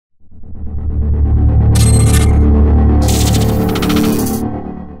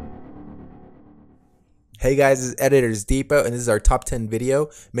Hey guys, this is Editors Depot and this is our top 10 video.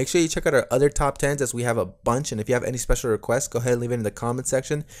 Make sure you check out our other top 10s as we have a bunch, and if you have any special requests, go ahead and leave it in the comment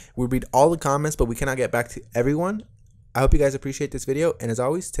section. We read all the comments, but we cannot get back to everyone. I hope you guys appreciate this video, and as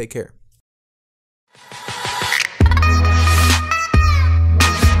always, take care.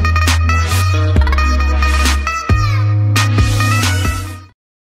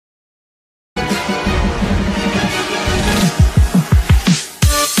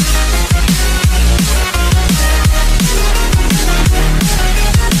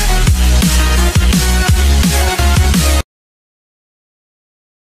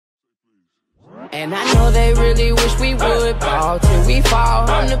 And I know they really wish we would ball till we fall.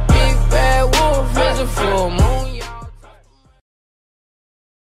 I'm the big bad wolf, there's a full moon, y'all.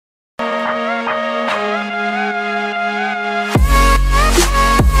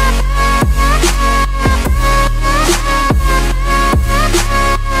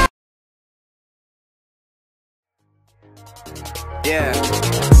 Yeah,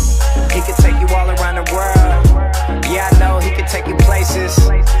 he can take you all around the world. Yeah, I know he can take you places.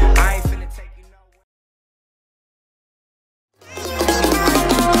 I ain't finna take you nowhere.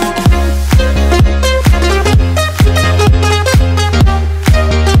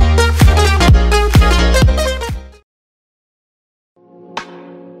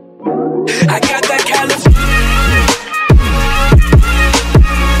 I got that California.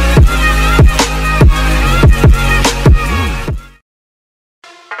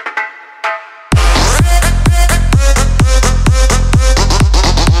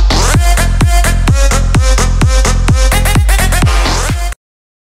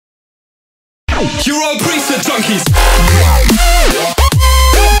 You're all greaser junkies.